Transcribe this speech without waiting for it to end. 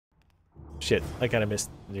Shit, I kind of missed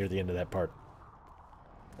near the end of that part.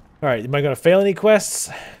 Alright, am I going to fail any quests?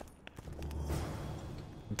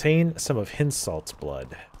 Obtain some of Hensalt's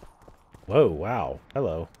blood. Whoa, wow.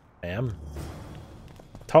 Hello, ma'am.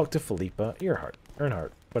 Talk to Philippa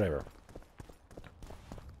Earnhardt, whatever.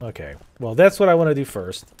 Okay, well, that's what I want to do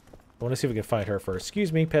first. I want to see if we can find her first.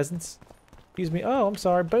 Excuse me, peasants. Excuse me. Oh, I'm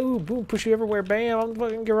sorry. Boom, boom, push you everywhere. Bam, I'm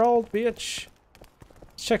fucking Geralt, bitch.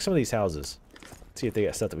 Let's check some of these houses. See if they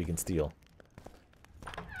got stuff that we can steal.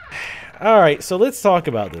 Alright, so let's talk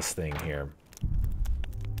about this thing here.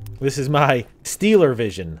 This is my stealer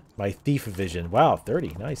vision. My thief vision. Wow,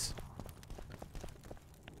 30. Nice.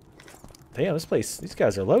 Damn, this place, these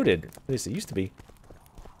guys are loaded. At least it used to be.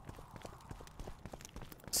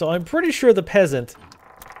 So I'm pretty sure the peasant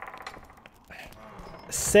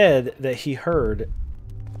said that he heard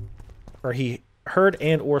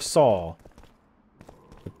and or saw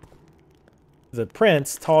the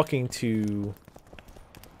prince talking to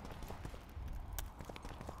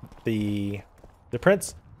the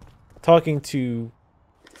prince talking to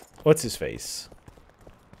what's his face?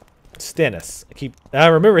 Stannis. I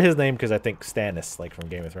remember his name because I think Stannis, like from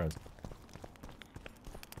Game of Thrones.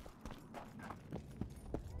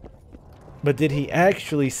 But did he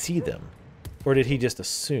actually see them? Or did he just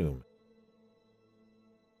assume?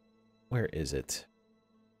 Where is it?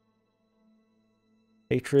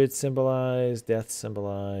 Hatred symbolized, death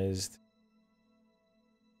symbolized.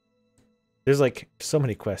 There's like so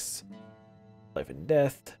many quests. Life and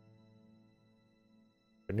death.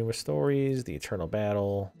 Numerous stories, the eternal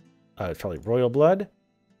battle. It's probably royal blood.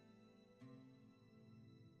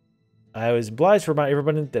 I was obliged to remind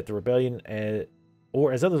everybody that the rebellion,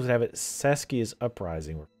 or as others would have it, Saskia's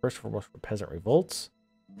uprising, were first and foremost for peasant revolts.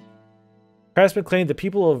 Craftsmen claimed the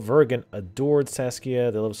people of Vergen adored Saskia.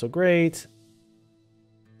 They loved so great.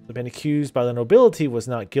 The man accused by the nobility was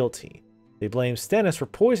not guilty. They blamed Stannis for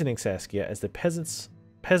poisoning Saskia, as the peasant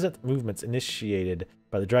movements initiated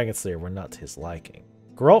by the Dragon Slayer were not to his liking.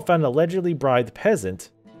 Geralt found an allegedly bribed peasant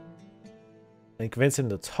and convinced him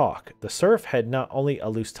to talk. The serf had not only a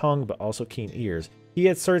loose tongue, but also keen ears. He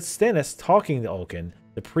had heard Stannis talking to Ulkin,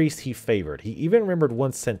 the priest he favored. He even remembered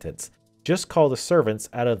one sentence: just call the servants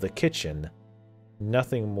out of the kitchen,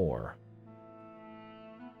 nothing more.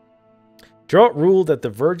 Geralt ruled that the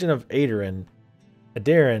Virgin of Aedirn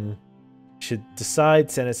should decide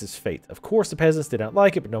Stannis' fate. Of course, the peasants did not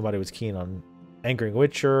like it, but nobody was keen on angering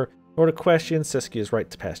Witcher, nor to question Saskia's right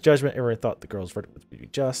to pass judgment. Everyone thought the girl's verdict would be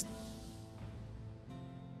just.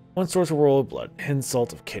 One source of royal blood.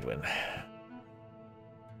 Hensalt of Kaedwen.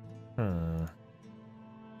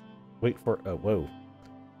 Wait for... Oh, whoa.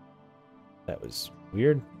 That was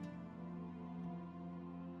weird.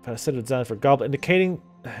 Found a set of designs for goblet indicating...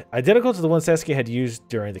 Identical to the one Saskia had used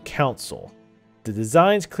during the council. The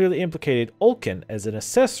designs clearly implicated Ulkin as an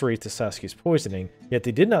accessory to Saskia's poisoning, yet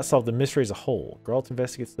they did not solve the mystery as a whole. Geralt's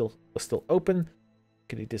investigation was still open.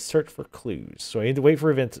 Could he just search for clues? So I need to wait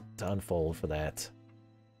for events to unfold for that.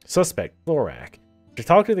 Suspect, Thorak. After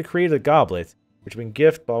talking to the creator of the goblet, which had been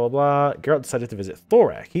gift, blah, blah, blah, Geralt decided to visit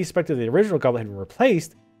Thorak. He suspected the original goblet had been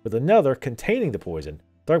replaced with another containing the poison.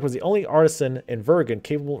 Thorak was the only artisan in Vergen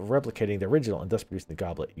capable of replicating the original and thus producing the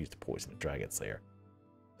goblet used to poison the Dragon Slayer.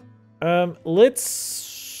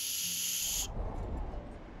 Let's...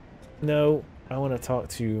 No, I want to talk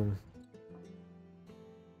to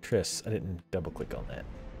Triss. I didn't double click on that.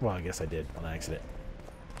 Well, I guess I did on accident.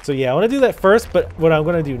 So yeah, I want to do that first, but what I'm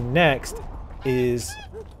going to do next is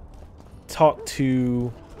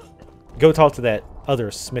go talk to that other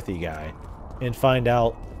smithy guy and find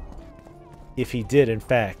out if he did in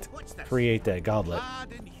fact create that goblet.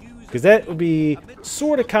 Because that would be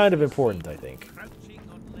sort of kind of important, I think.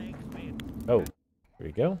 Oh, here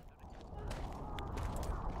we go.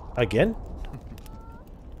 Again?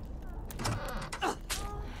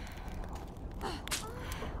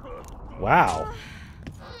 Wow.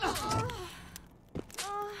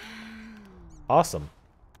 Awesome.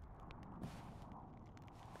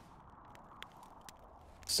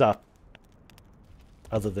 Sup.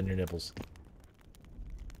 Other than your nipples.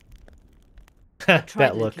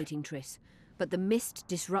 That look. Locating Triss, but the mist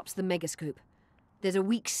disrupts the megascope. There's a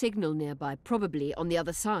weak signal nearby, probably on the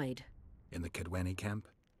other side. In the Kaedweni camp?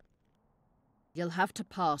 You'll have to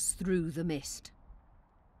pass through the mist.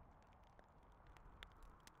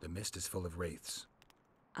 The mist is full of wraiths.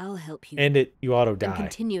 I'll help you. And you auto I'm die.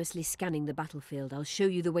 continuously scanning the battlefield. I'll show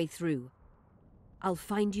you the way through. I'll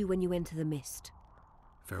find you when you enter the mist.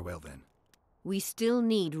 Farewell, then. We still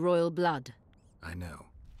need royal blood. I know.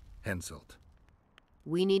 Henselt.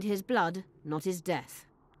 We need his blood, not his death.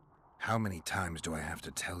 How many times do I have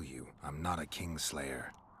to tell you I'm not a Kingslayer?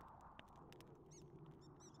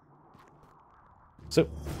 So,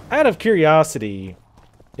 out of curiosity,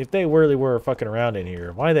 if they really were fucking around in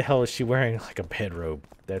here, why the hell is she wearing like a bedrobe?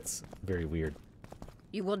 That's very weird.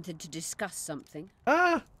 You wanted to discuss something?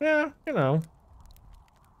 Yeah, you know.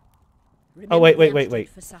 Remember Oh, wait. the antidote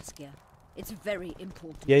for Saskia. It's very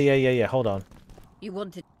important. Yeah. Hold on. You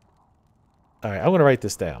wanted... All right, I'm going to write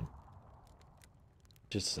this down.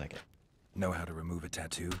 Just a second. Know how to remove a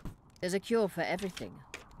tattoo? There's a cure for everything,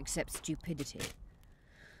 except stupidity.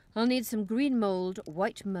 I'll need some green mold,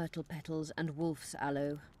 white myrtle petals, and wolf's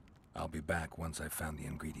aloe. I'll be back once I've found the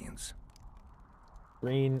ingredients.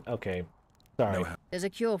 Green, okay. Sorry. There's a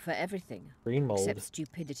cure for everything, Green mold. except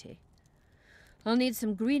stupidity. I'll need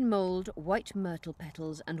some green mold, white myrtle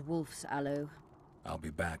petals, and wolf's aloe. I'll be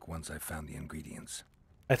back once I've found the ingredients.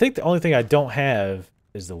 I think the only thing I don't have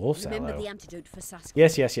is the wolf's Remember aloe. the antidote for Saskia.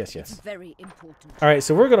 Yes. It's very important. All right,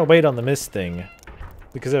 so we're going to wait on the mist thing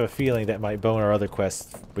because I have a feeling that might bone our other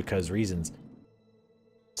quests because reasons.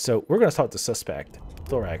 So we're going to talk to Suspect,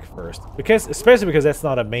 Thorak, first, especially because that's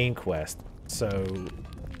not a main quest. So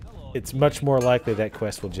it's much more likely that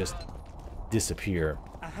quest will just disappear.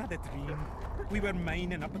 I had a dream. We were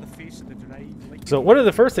mining up at the face of the drive. Like So one of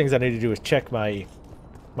the first things I need to do is check my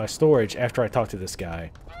storage after I talk to this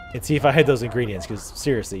guy and see if I had those ingredients, because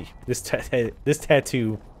seriously, this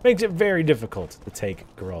tattoo makes it very difficult to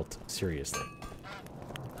take Geralt seriously.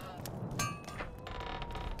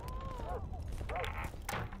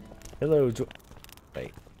 Hello,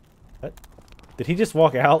 wait, what? Did he just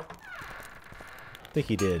walk out? I think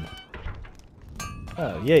he did.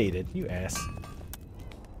 Oh, yeah, he did. You ass.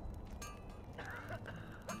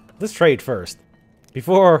 Let's trade first,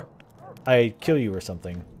 before I kill you or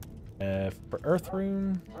something. For Earth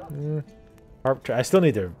Rune, I still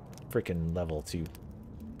need to freaking level 2.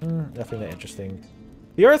 Nothing that interesting.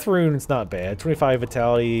 The Earth Rune's not bad. 25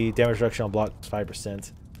 vitality, damage reduction on blocks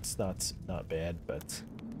 5%. It's not bad, but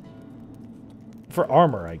for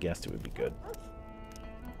armor, I guess it would be good.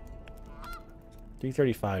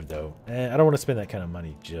 335 though. I don't want to spend that kind of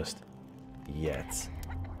money just yet.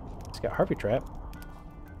 It's got Harpy Trap.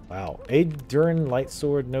 Wow. Aid Durin, Light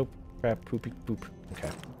Sword, nope. Crap, poopy poop. Okay.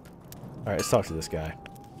 Alright, let's talk to this guy.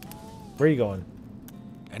 Where are you going?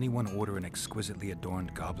 Anyone order an exquisitely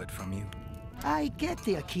adorned goblet from you? I get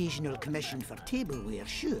the occasional commission for tableware,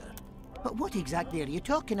 sure. But what exactly are you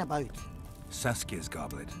talking about? Saskia's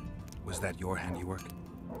goblet. Was that your handiwork?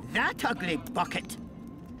 That ugly bucket!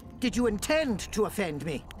 Did you intend to offend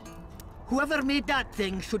me? Whoever made that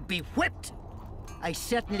thing should be whipped! I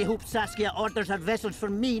certainly hope Saskia orders her vessels for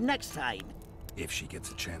me next time. If she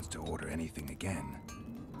gets a chance to order anything again.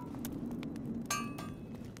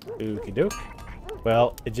 Okie doke.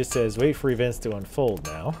 Well, it just says wait for events to unfold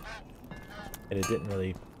now. And it didn't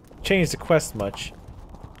really change the quest much.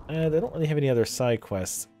 They don't really have any other side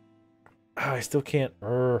quests. Oh, I still can't.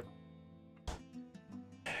 I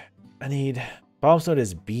need... Bombstone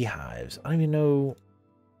is beehives. I don't even know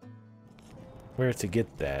where to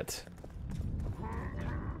get that.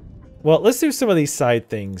 Well, let's do some of these side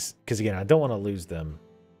things, because again, I don't want to lose them.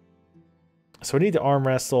 So we need to arm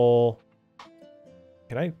wrestle.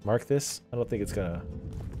 Can I mark this? I don't think it's gonna...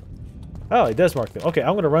 Oh, it does mark them. Okay,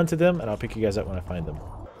 I'm gonna run to them, and I'll pick you guys up when I find them.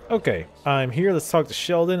 Okay, I'm here. Let's talk to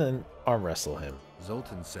Sheldon and arm wrestle him.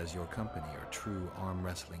 Zoltan says your company are true arm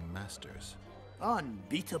wrestling masters.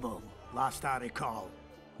 Unbeatable, last I recall.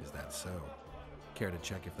 Is that so? Care to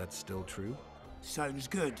check if that's still true? Sounds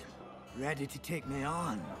good. Ready to take me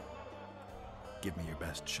on? Give me your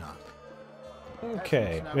best shot.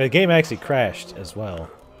 Okay, the game actually crashed as well.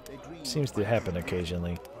 Seems to happen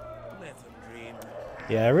occasionally.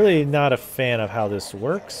 Yeah, I'm really not a fan of how this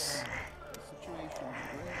works.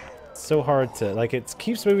 It's so hard to, like, it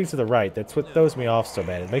keeps moving to the right. That's what throws me off so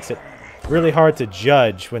bad. It makes it really hard to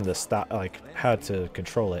judge when to stop, like, how to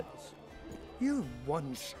control it. You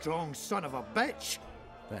one strong son of a bitch.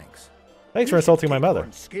 Thanks. Thanks for insulting my mother.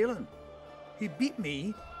 Scaling. He beat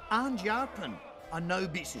me and Yarpen, and now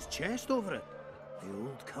beats his chest over it. The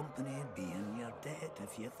old company would be in your debt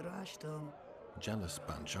if you thrashed him. Jealous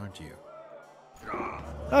bunch, aren't you?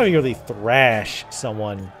 I don't really thrash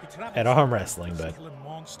someone at arm wrestling, but...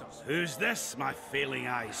 Who's this, my failing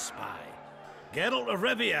eye spy? Geralt of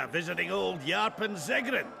Rivia visiting old Yarpen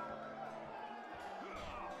Zegrin.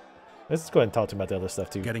 Let's go ahead and talk to him about the other stuff,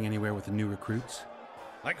 too. Getting anywhere with the new recruits?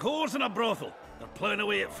 Like whores in a brothel, they're plowing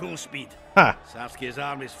away at full speed. Ha! Saskia's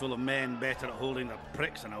army's full of men better at holding their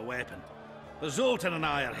pricks than a weapon. The Zoltan and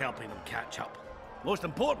I are helping them catch up. Most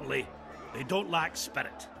importantly, they don't lack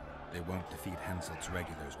spirit. They won't defeat Henselt's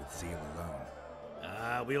regulars with zeal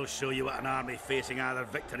alone. We'll show you what an army facing either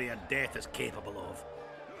victory or death is capable of.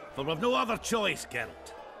 For we've no other choice,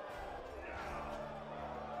 Geralt.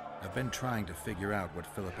 I've been trying to figure out what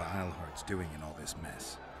Philippa Eilhart's doing in all this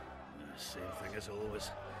mess. Same thing as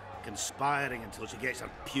always. Conspiring until she gets her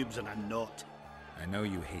pubes in a knot. I know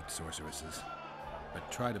you hate sorceresses,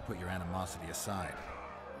 but try to put your animosity aside.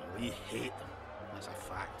 We hate them, that's a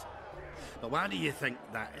fact. But why do you think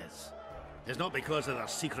that is? It's not because of their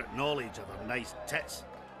secret knowledge of their nice tits.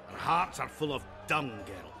 Their hearts are full of dung,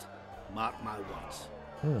 Geralt. Mark my words.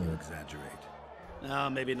 You exaggerate. No,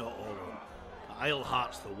 maybe not all of them. But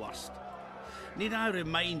Eilhart's the worst. Need I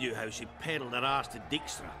remind you how she peddled her arse to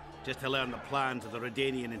Dijkstra just to learn the plans of the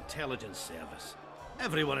Redanian intelligence service?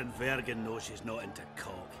 Everyone in Vergen knows she's not into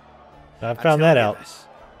cock. I found that tell you out. this,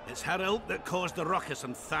 it's her ilk that caused the ruckus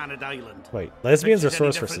on Thanad Island. Wait, lesbians or Think she's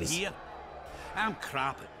any different sorceresses? here? I'm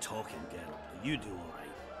crap at talking, girl, but you do all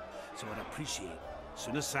right. So I'd appreciate, as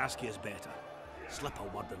soon as Saskia's better, slip a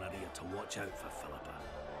word in her ear to watch out for Philippa.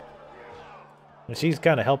 And she's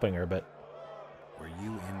kind of helping her, but Were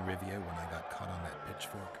you in Rivia when I got caught on that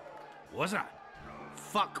pitchfork? Was I?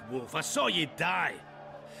 Fuck, Wolf, I saw you die.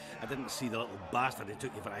 I didn't see the little bastard who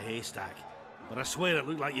took you for a haystack, but I swear it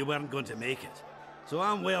looked like you weren't going to make it. So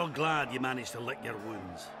I'm well glad you managed to lick your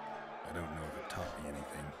wounds. I don't know if it taught me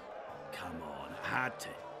anything. Come on, I had to.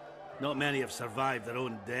 Not many have survived their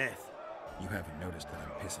own death. You haven't noticed that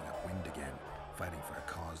I'm pissing up wind again, fighting for a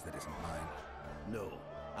cause that isn't mine. No,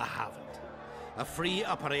 I haven't. A free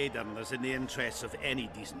Upper Aedirn is in the interests of any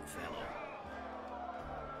decent fellow.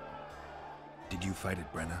 Did you fight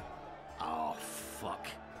at Brenna? Oh, fuck.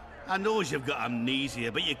 I knows you've got amnesia,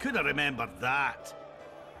 but you could have remembered that.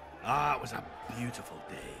 Ah, it was a beautiful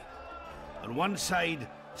day. On one side,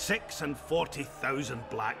 46,000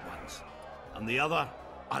 black ones. On the other,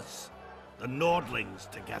 us, the Nordlings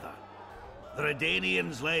together. The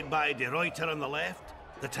Redanians led by De Ruyter on the left,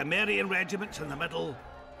 the Temerian regiments in the middle,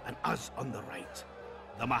 and us on the right.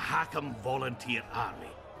 The Mahakam Volunteer Army.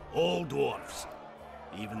 All dwarfs.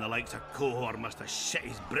 Even the likes of Cohor must have shit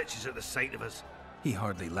his britches at the sight of us. He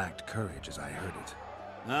hardly lacked courage as I heard it.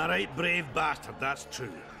 All right, brave bastard, that's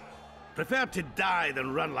true. Prefer to die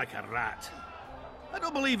than run like a rat. I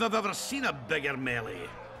don't believe I've ever seen a bigger melee.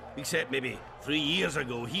 Except maybe 3 years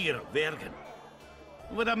ago here at Vergen.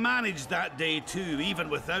 Would have managed that day too, even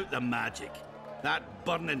without the magic. That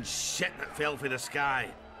burning shit that fell from the sky.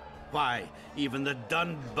 Why, even the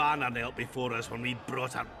Dun banner knelt before us when we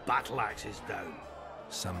brought our battle axes down.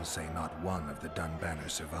 Some say not one of the Dun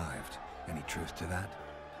banners survived. Any truth to that?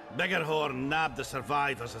 Biggerhorn nabbed the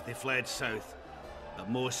survivors as they fled south. But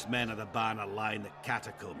most men of the banner lie in the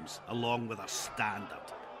catacombs, along with their standard.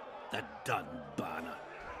 The Dun banner.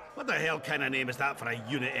 What the hell kind of name is that for a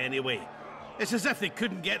unit anyway? It's as if they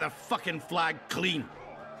couldn't get their fucking flag clean.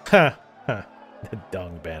 ha ha, the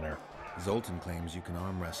dung banner. Zoltan claims you can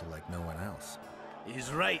arm wrestle like no one else.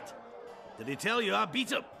 He's right. Did he tell you I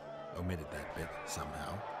beat him? Omitted that bit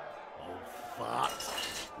somehow. Oh, fuck.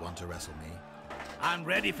 Want to wrestle me? I'm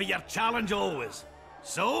ready for your challenge always.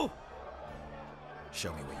 So?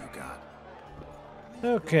 Show me what you got.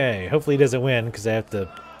 Okay, hopefully he doesn't win because I have to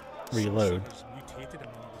reload. Sorcerers mutated him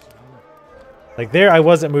when he was young. Like there, I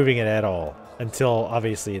wasn't moving it at all until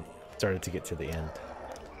obviously it started to get to the end.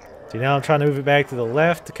 So now I'm trying to move it back to the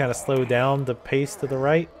left to kind of slow down the pace to the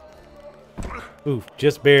right. Oof,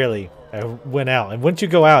 just barely. I went out. And once you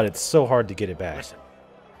go out, it's so hard to get it back. Listen,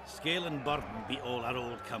 Scale and Burden beat all our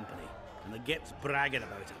old company, and the Gip's bragging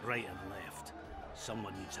about it right and left.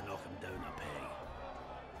 Someone needs to knock him down a peg.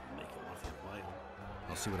 Make it worth your while.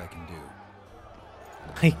 I'll see what I can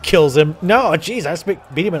do. He kills him. No, jeez, I just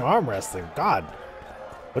beat him in arm wrestling. God,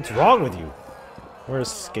 what's wrong with you? Where's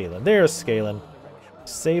Scalen? There's Scalen.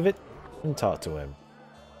 Save it and talk to him.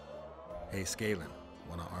 Hey, Scalen,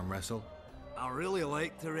 wanna arm wrestle? I really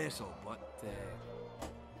like to wrestle, but,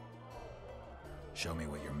 Show me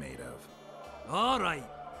what you're made of. Alright.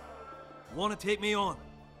 Wanna take me on?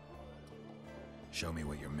 Show me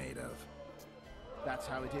what you're made of. That's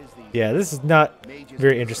how it is these Yeah, this is not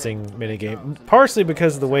very interesting minigame. Partially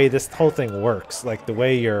because of the way this whole thing works. Like the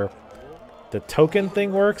way the token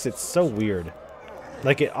thing works, it's so weird.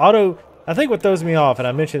 Like it auto... I think what throws me off, and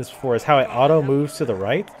I mentioned this before, is how it auto moves to the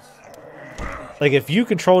right. Like if you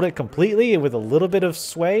controlled it completely with a little bit of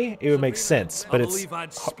sway, it would make sense. But I it's... believe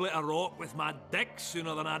I'd split a rock with my dick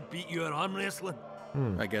sooner than I'd beat you at arm wrestling.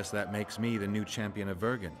 I guess that makes me the new champion of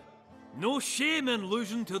Vergen. No shame in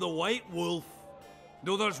losing to the White Wolf.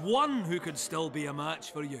 Though there's one who could still be a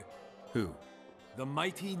match for you. Who? The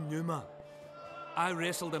mighty Numa. I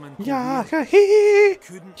wrestled him in Yeah, Korea.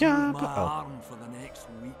 Couldn't yeah, move my arm for the next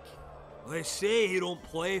week. They say he don't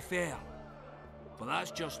play fair. But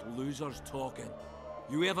that's just losers talking.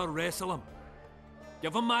 You ever wrestle him?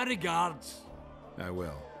 Give him my regards. I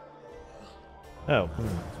will. Oh.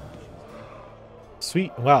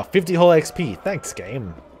 Sweet. Wow, 50 whole XP. Thanks,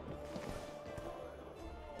 game.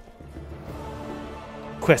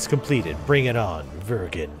 Quest completed. Bring it on,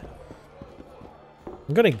 Vergen.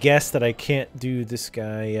 I'm gonna guess that I can't do this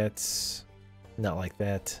guy yet. Not like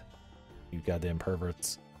that. You goddamn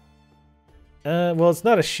perverts. Well, it's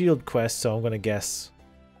not a shield quest, so I'm gonna guess.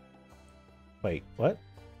 Wait, what?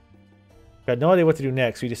 Got no idea what to do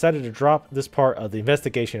next. We decided to drop this part of the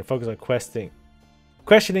investigation and focus on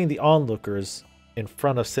questioning the onlookers in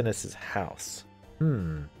front of Stennis' house.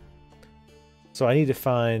 So I need to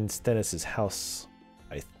find Stennis' house,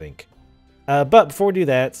 I think. But before we do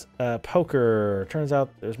that, poker. Turns out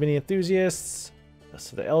there's many enthusiasts.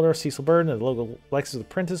 So the Elder, Cecil Burden, and the local Lexus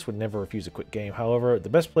Apprentice would never refuse a quick game. However, the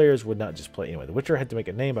best players would not just play anyway. The Witcher had to make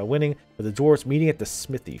a name by winning, with the dwarves meeting at the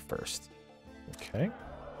smithy first. Okay.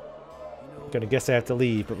 Gonna guess I have to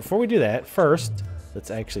leave, but before we do that, first,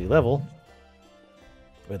 let's actually level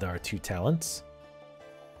with our 2 talents.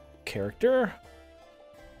 Character.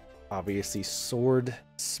 Obviously sword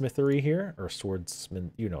smithery here, or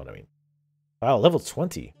swordsman, you know what I mean. Wow, level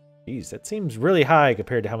 20. Jeez, that seems really high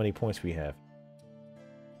compared to how many points we have.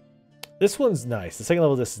 This one's nice. The second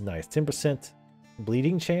level of this is nice. 10%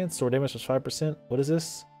 bleeding chance, sword damage was 5%. What is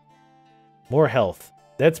this? More health.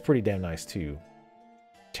 That's pretty damn nice too.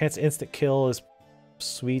 Chance of instant kill is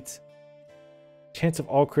sweet. Chance of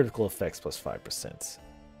all critical effects plus 5%.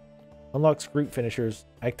 Unlocks group finishers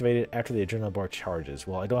activated after the adrenaline bar charges.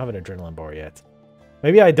 Well, I don't have an adrenaline bar yet.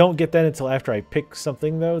 Maybe I don't get that until after I pick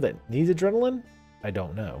something, though, that needs adrenaline? I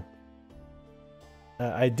don't know.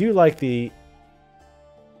 I do like the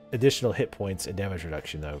additional hit points and damage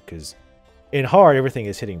reduction, though, because in hard, everything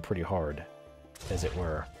is hitting pretty hard, as it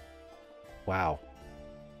were. Wow.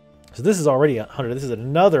 So this is already 100. This is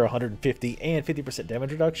another 150 and 50%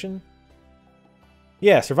 damage reduction.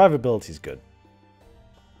 Yeah, survivability is good.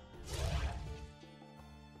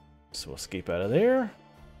 So we'll escape out of there.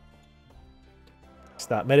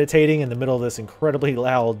 Stop meditating in the middle of this incredibly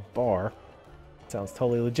loud bar. Sounds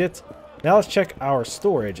totally legit. Now let's check our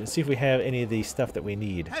storage and see if we have any of the stuff that we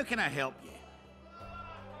need. How can I help you?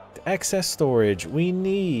 To access storage, we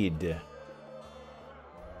need...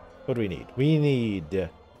 What do we need? We need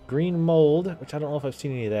green mold, which I don't know if I've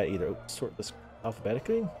seen any of that either. Oh, sort this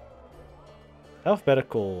alphabetically.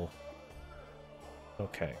 Alphabetical.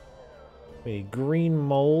 Okay. We need green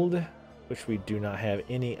mold, which we do not have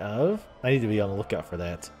any of. I need to be on the lookout for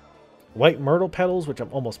that. White myrtle petals, which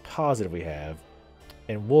I'm almost positive we have.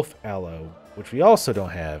 And wolf aloe, which we also don't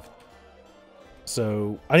have.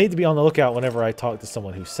 So I need to be on the lookout whenever I talk to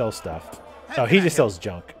someone who sells stuff. Oh, he just sells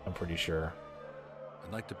junk, I'm pretty sure.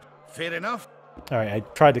 I'd like to... Fair enough. Alright, I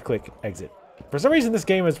tried to click exit. For some reason, this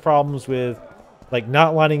game has problems with, like,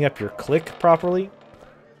 not lining up your click properly.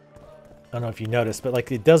 I don't know if you noticed, but,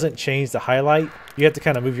 like, it doesn't change the highlight. You have to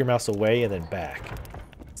kind of move your mouse away and then back.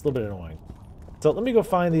 It's a little bit annoying. So let me go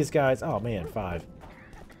find these guys. Oh, man, 5.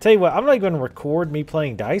 Tell you what, I'm not going to record me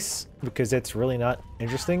playing dice because that's really not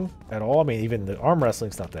interesting at all. I mean, even the arm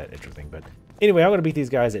wrestling's not that interesting. But anyway, I'm going to beat these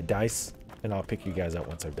guys at dice, and I'll pick you guys up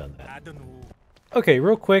once I've done that. I don't know. Okay,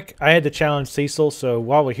 real quick, I had to challenge Cecil, so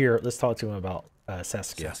while we're here, let's talk to him about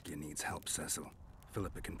Saskia. Saskia needs help, Cecil.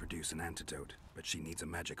 Philippa can produce an antidote, but she needs a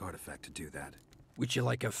magic artifact to do that. Would you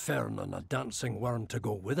like a fern and a dancing worm to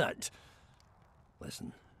go with it?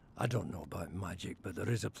 Listen, I don't know about magic, but there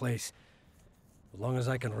is a place, as long as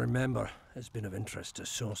I can remember, it's been of interest to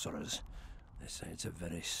sorcerers. They say it's a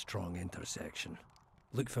very strong intersection.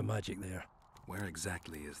 Look for magic there. Where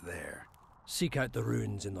exactly is there? Seek out the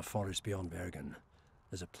ruins in the forest beyond Bergen.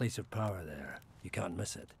 There's a place of power there. You can't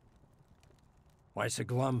miss it. Why so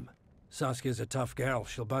glum? Saskia's a tough girl.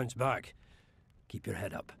 She'll bounce back. Keep your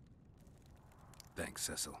head up. Thanks,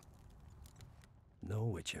 Cecil. No,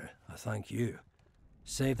 Witcher. I thank you.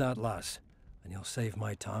 Save that lass, and you'll save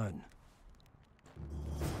my town.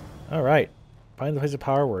 Alright. Find the place of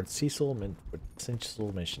power where it's Cecil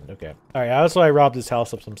mission. Okay. Alright, also I robbed his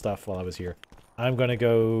house of some stuff while I was here. I'm gonna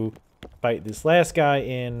go fight this last guy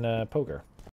in poker.